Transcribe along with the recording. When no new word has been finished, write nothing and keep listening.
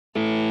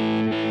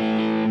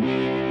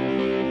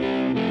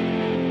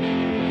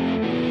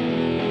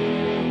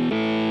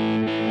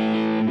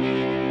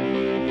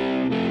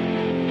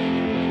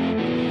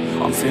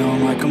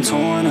feeling like I'm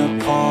torn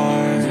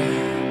apart,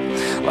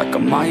 like I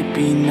might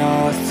be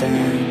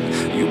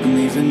nothing. You've been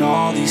leaving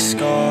all these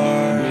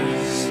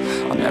scars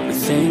on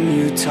everything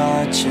you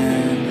touch,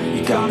 and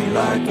you got me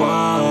like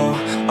whoa,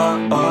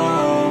 oh,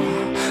 oh,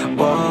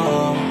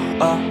 whoa,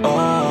 oh,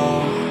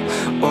 oh,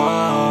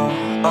 whoa,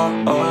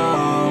 oh,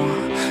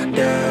 oh,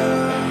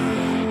 yeah.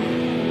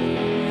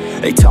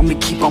 They tell me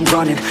keep on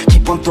running,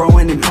 keep on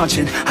throwing and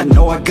punching. I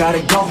know I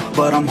gotta go,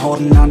 but I'm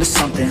holding on to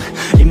something.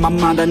 In my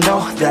mind I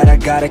know that I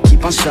gotta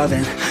keep on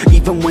shoving.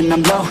 Even when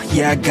I'm low,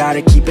 yeah, I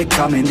gotta keep it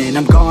coming. And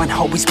I'm gone,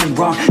 always been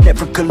wrong,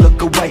 never could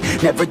look away.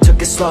 Never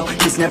took it slow,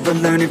 kids never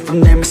learning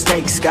from their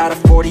mistakes. Got a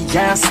 40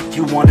 ounce, if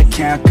you wanna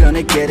count,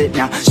 gonna get it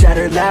now.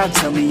 Shatter loud,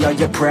 tell me are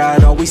you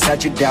proud, always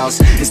had your doubts.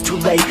 It's too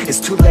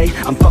late,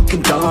 I'm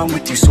fucking done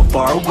with you. So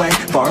far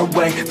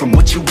away from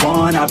what you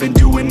want. I've been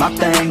doing my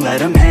thing, let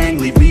them hang,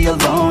 leave me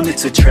alone.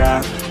 It's a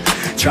trap,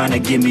 trying to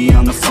get me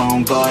on the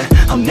phone, but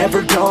I'll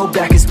never go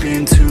back, it's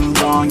been too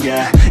long,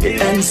 yeah. It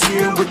ends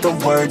here with the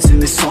words in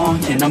this song,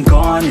 and I'm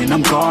gone, and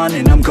I'm gone,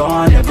 and I'm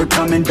gone, never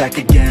coming back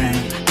again.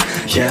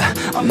 Yeah,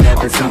 I'm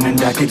never coming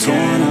back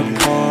again.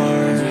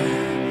 Apart,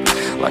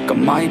 like I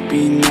might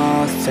be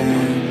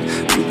nothing.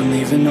 You've been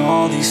leaving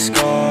all these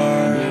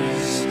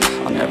scars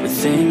on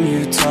everything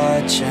you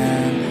touch,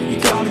 and you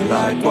got me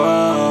like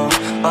whoa,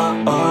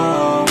 oh,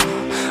 oh,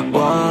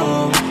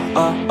 whoa,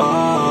 oh,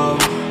 oh,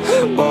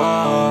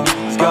 whoa,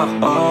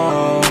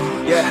 oh,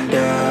 yeah,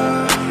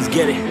 yeah. Let's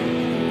get it.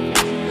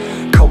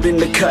 Cold in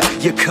the cut,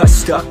 your cut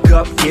stuck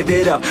up, give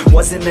it up.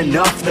 Wasn't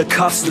enough, the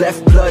cuffs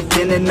left blood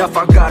thin enough.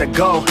 I gotta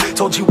go,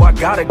 told you I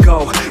gotta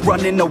go.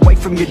 Running away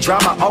from your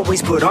drama,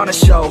 always put on a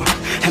show.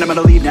 And I'm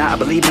gonna leave now, I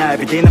believe now.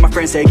 Everything that my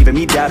friends say, giving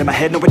me doubt. In my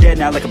head, no, we're dead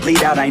now, like a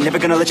bleed out. I ain't never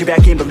gonna let you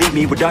back in, believe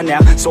me, we're done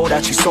now. Sold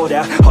out, you sold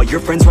out, all your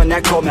friends run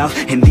that cold mouth.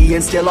 In the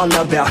end, still all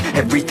about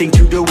everything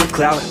to do with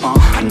clout.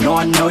 I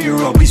know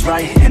you're always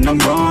right, and I'm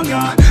wrong,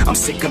 I'm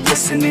sick of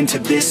listening to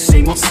this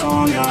same old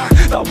song,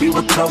 Thought we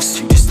were close,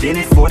 you just in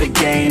it for the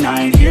gain.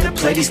 I ain't here to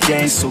play these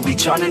games, so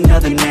reach on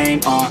another name,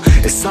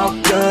 It's all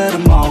good,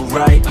 I'm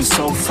alright, I'm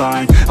so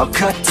fine. I'll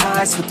cut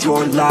ties with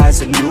your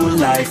lies, a new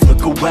life.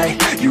 Look away,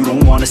 you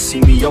don't wanna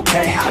see me,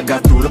 okay? I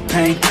got through the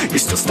pain, you're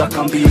still stuck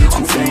on being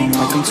too vain.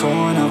 Like I'm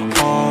torn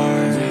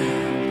apart,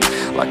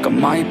 like I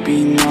might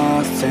be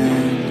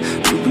nothing.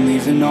 You've been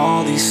leaving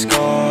all these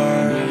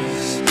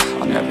scars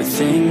on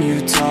everything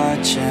you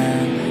touch,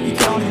 and you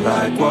got me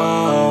like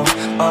whoa,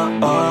 oh,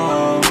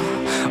 oh,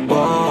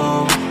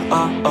 whoa,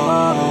 oh,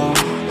 oh,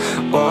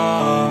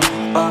 whoa,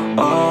 oh,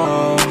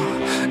 oh,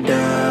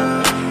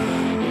 yeah.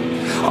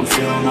 I'm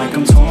feeling like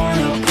I'm torn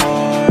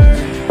apart,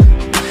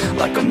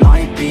 like I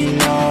might be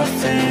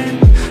nothing.